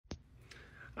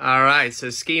Alright, so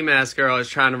Ski Mask Girl is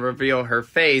trying to reveal her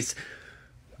face,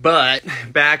 but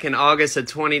back in August of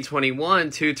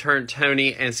 2021, Two Turnt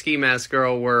Tony and Ski Mask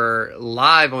Girl were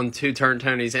live on Two Turnt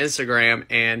Tony's Instagram,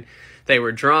 and they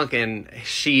were drunk, and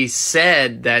she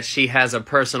said that she has a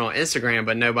personal Instagram,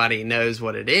 but nobody knows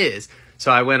what it is.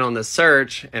 So I went on the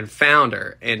search and found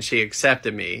her, and she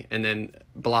accepted me, and then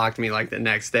blocked me like the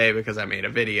next day because I made a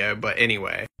video. But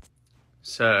anyway,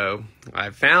 so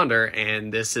I found her,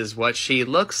 and this is what she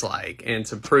looks like. And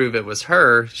to prove it was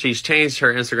her, she's changed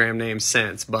her Instagram name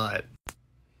since, but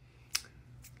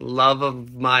love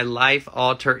of my life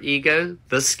alter ego,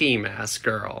 the Ski Mask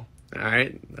Girl.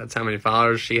 Alright, that's how many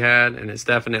followers she had, and it's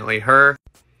definitely her.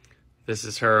 This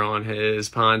is her on his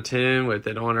pontoon with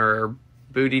it on her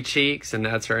booty cheeks, and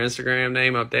that's her Instagram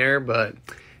name up there, but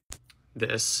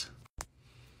this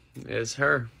is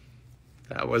her.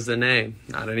 That was the name,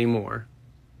 not anymore.